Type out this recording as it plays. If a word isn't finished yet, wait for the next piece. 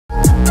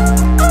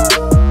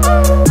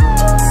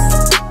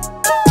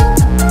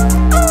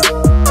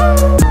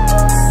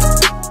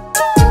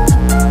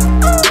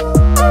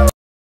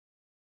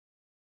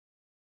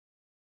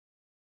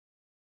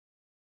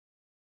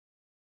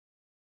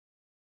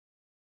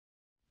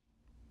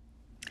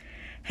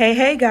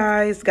Hey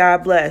guys,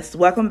 God bless.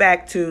 Welcome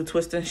back to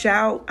Twist and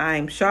Shout.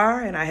 I'm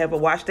Shar and I have a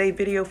wash day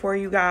video for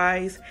you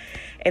guys.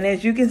 And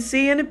as you can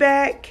see in the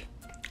back,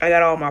 I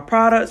got all my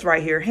products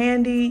right here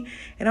handy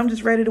and I'm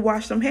just ready to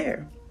wash some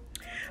hair.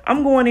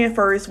 I'm going in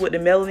first with the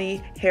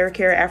Melanie Hair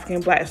Care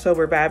African Black Soap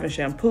Reviving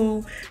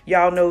Shampoo.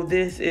 Y'all know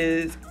this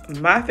is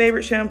my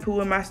favorite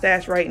shampoo in my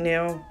stash right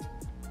now.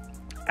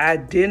 I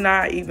did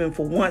not even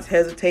for once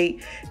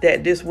hesitate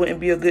that this wouldn't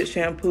be a good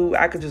shampoo.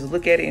 I could just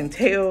look at it and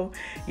tell.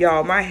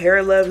 Y'all, my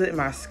hair loves it.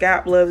 My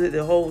scalp loves it.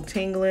 The whole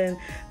tingling,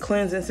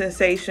 cleansing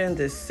sensation,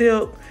 the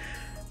silk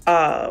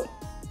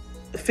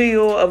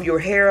feel of your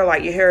hair.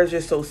 Like your hair is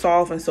just so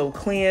soft and so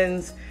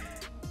cleansed.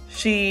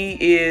 She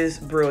is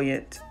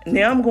brilliant.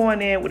 Now I'm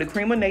going in with the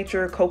Cream of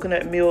Nature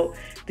Coconut Milk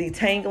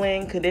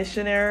Detangling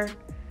Conditioner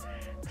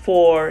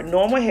for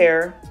normal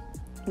hair.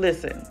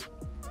 Listen.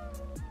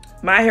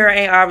 My hair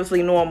ain't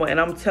obviously normal, and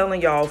I'm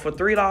telling y'all, for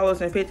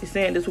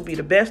 $3.50, this will be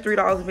the best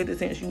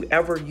 $3.50 you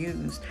ever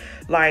used.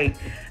 Like,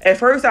 at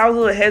first I was a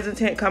little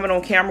hesitant coming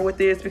on camera with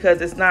this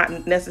because it's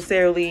not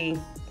necessarily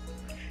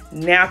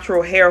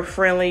natural hair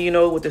friendly, you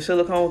know, with the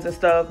silicones and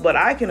stuff. But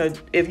I can,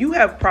 if you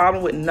have a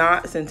problem with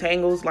knots and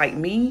tangles like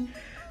me,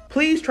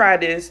 please try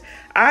this.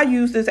 I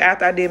used this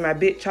after I did my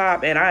bit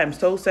chop, and I am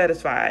so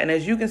satisfied. And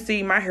as you can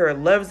see, my hair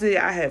loves it.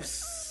 I have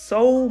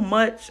so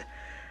much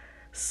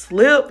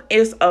slip.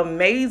 It's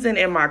amazing,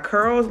 and my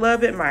curls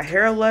love it, my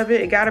hair love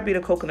it. It gotta be the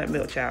coconut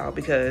milk, child,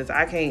 because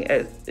I can't,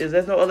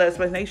 there's no other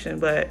explanation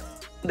but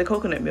the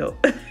coconut milk.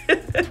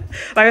 Like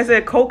I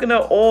said,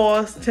 coconut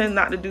oils tend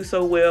not to do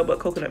so well, but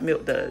coconut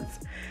milk does.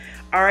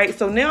 All right,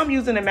 so now I'm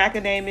using the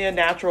Macadamia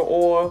Natural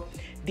Oil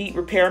Deep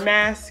Repair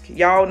Mask.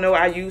 Y'all know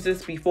I used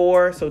this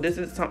before, so this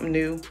is something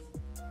new.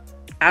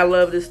 I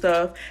love this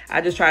stuff. I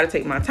just try to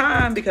take my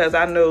time because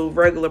I know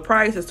regular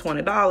price is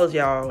 $20,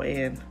 y'all.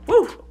 And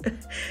woo,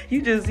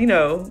 you just, you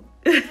know,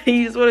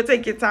 you just want to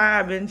take your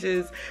time and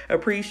just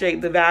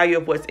appreciate the value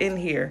of what's in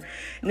here.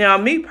 Now,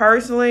 me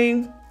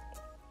personally,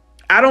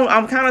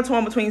 I'm kind of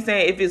torn between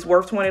saying if it's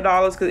worth $20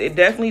 because it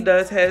definitely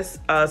does has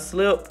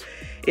slip.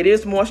 It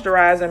is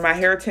moisturizing. My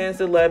hair tends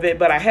to love it,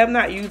 but I have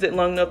not used it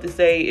long enough to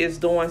say it's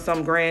doing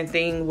some grand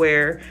thing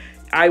where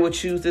I would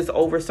choose this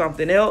over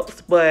something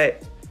else.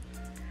 But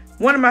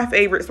one of my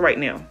favorites right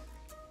now.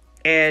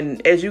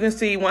 And as you can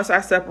see, once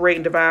I separate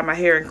and divide my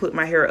hair and clip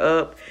my hair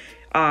up,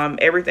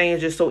 everything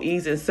is just so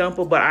easy and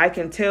simple. But I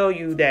can tell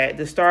you that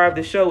the star of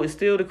the show is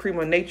still the Cream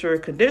of Nature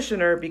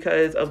conditioner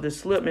because of the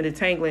slip and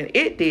detangling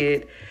it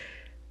did.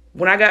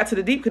 When I got to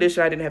the deep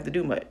conditioner, I didn't have to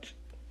do much.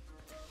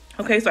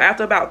 Okay, so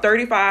after about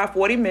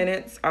 35-40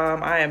 minutes,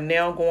 I am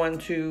now going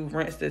to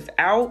rinse this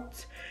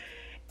out.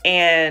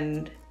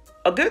 And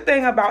a good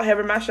thing about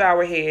having my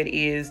shower head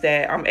is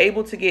that I'm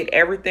able to get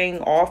everything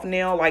off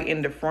now, like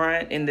in the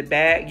front, in the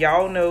back.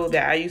 Y'all know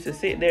that I used to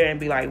sit there and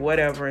be like,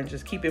 whatever, and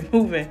just keep it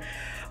moving.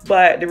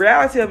 But the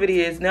reality of it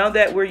is, now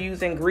that we're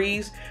using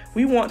grease,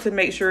 we want to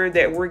make sure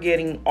that we're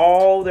getting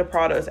all the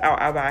products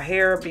out of our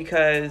hair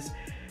because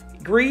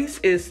grease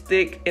is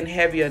thick and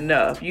heavy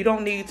enough. You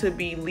don't need to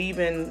be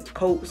leaving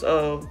coats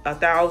of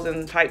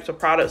 1,000 types of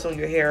products on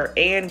your hair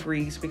and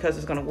grease because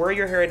it's going to wear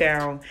your hair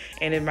down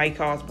and it might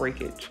cause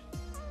breakage.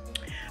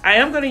 I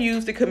am going to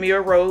use the Camille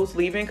Rose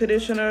leave-in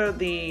conditioner,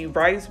 the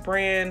Rice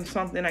brand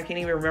something. I can't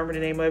even remember the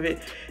name of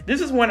it.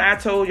 This is one I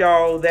told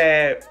y'all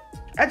that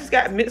I just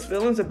got mixed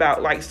feelings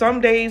about. Like some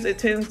days it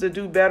tends to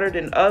do better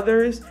than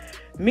others.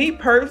 Me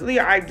personally,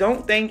 I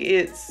don't think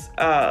it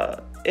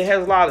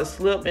has a lot of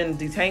slip and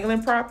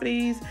detangling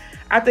properties.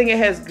 I think it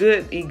has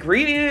good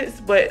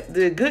ingredients, but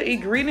the good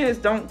ingredients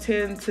don't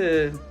tend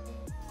to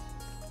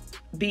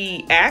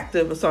be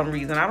active for some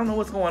reason. I don't know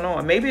what's going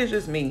on. Maybe it's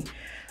just me.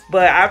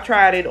 But I've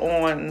tried it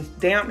on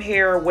damp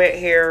hair, wet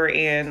hair,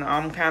 and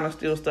I'm kind of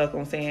still stuck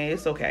on saying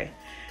it's okay.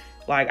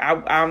 Like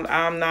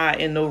I'm not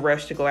in no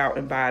rush to go out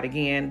and buy it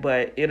again,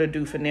 but it'll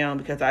do for now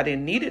because I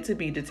didn't need it to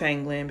be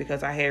detangling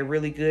because I had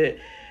really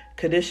good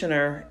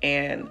conditioner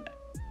and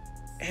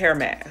hair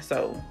mask.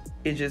 So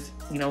it just,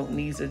 you know,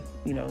 needs to,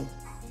 you know,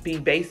 be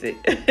basic.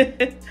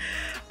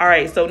 All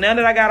right, so now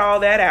that I got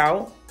all that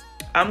out,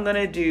 I'm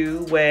gonna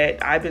do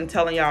what I've been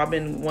telling y'all I've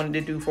been wanting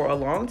to do for a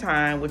long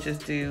time, which is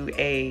do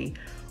a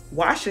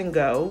wash and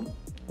go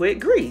with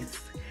grease.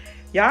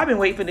 Y'all been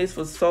waiting for this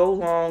for so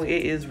long.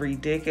 It is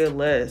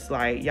ridiculous.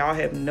 Like, y'all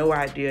have no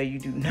idea. You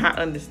do not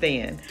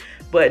understand.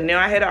 But now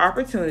I had an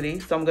opportunity,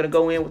 so I'm gonna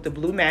go in with the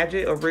Blue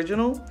Magic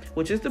Original,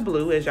 which is the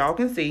blue, as y'all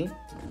can see.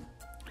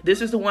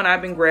 This is the one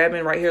I've been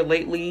grabbing right here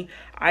lately.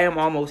 I am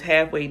almost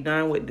halfway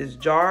done with this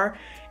jar,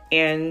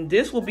 and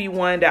this will be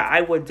one that I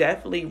would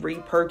definitely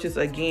repurchase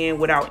again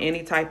without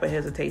any type of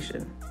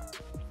hesitation.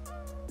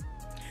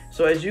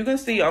 So as you can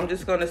see, I'm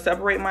just gonna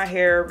separate my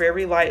hair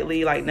very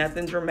lightly, like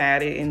nothing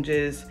dramatic, and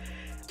just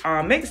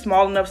make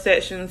small enough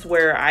sections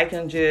where I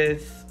can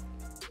just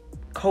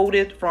coat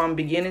it from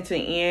beginning to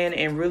end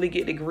and really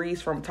get the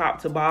grease from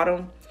top to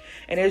bottom.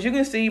 And as you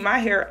can see, my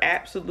hair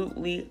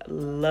absolutely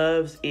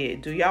loves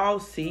it. Do y'all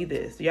see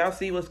this? Do y'all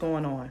see what's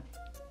going on?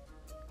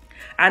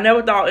 I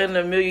never thought in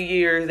a million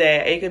years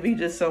that it could be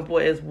just simple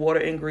as water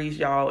and grease,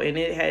 y'all. And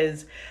it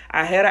has,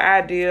 I had an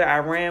idea, I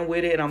ran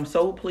with it, and I'm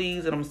so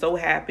pleased and I'm so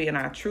happy. And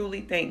I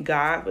truly thank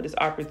God for this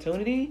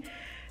opportunity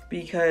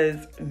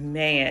because,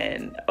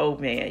 man, oh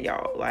man,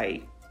 y'all,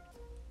 like,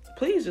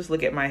 please just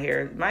look at my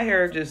hair. My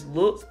hair just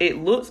looks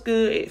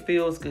good, it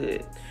feels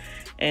good.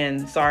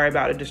 And sorry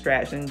about the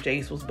distraction.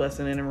 Jace was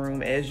busting in the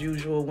room as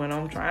usual when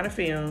I'm trying to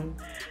film.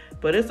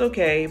 But it's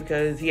okay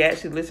because he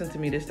actually listened to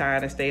me this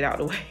time and stayed out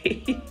the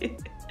way.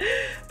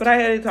 But I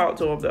had to talk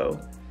to him though.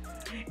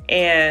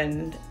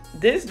 And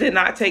this did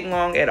not take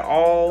long at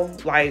all.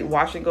 Like,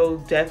 wash and go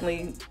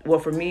definitely, well,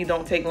 for me,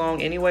 don't take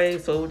long anyway.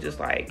 So just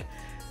like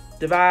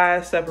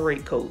divide,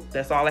 separate, coat.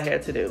 That's all I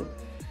had to do.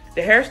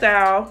 The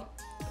hairstyle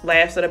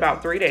lasted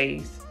about 3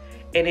 days.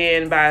 And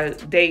then by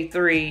day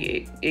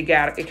 3, it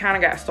kind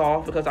of got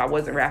soft because I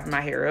wasn't wrapping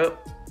my hair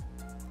up.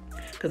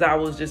 Because I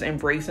was just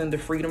embracing the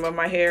freedom of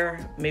my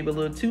hair, maybe a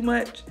little too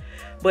much.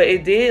 But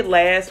it did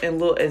last and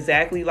look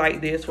exactly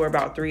like this for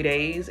about 3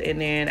 days.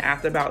 And then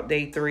after about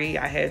day 3,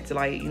 I had to,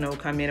 like, you know,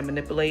 come in and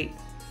manipulate.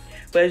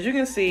 But as you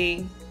can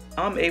see,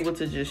 I'm able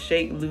to just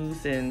shake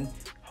loose and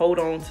hold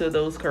on to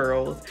those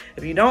curls.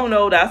 If you don't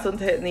know, that's a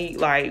technique.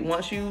 Like,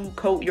 once you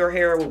coat your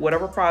hair with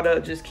whatever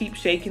product, just keep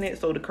shaking it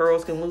so the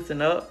curls can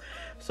loosen up,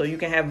 so you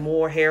can have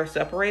more hair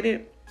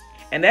separated.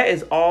 And that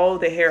is all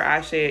the hair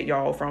I shed,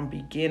 y'all, from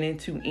beginning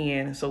to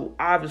end. So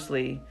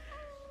obviously,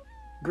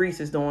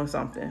 grease is doing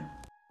something.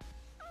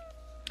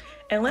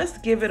 And let's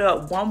give it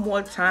up one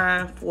more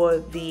time for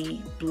the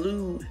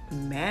Blue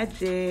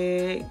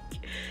Magic.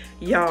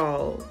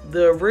 Y'all,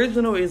 the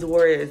original is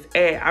where it's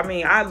at. I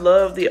mean, I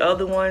love the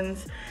other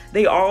ones.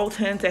 They all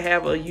tend to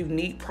have a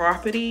unique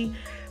property.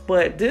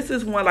 But this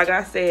is one, like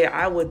I said,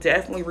 I would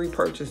definitely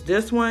repurchase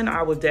this one.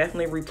 I would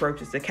definitely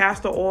repurchase the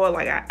castor oil.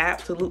 Like, I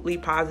absolutely,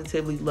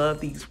 positively love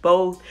these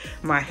both.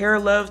 My hair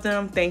loves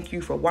them. Thank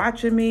you for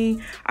watching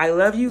me. I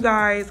love you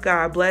guys.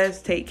 God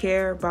bless. Take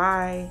care.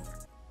 Bye.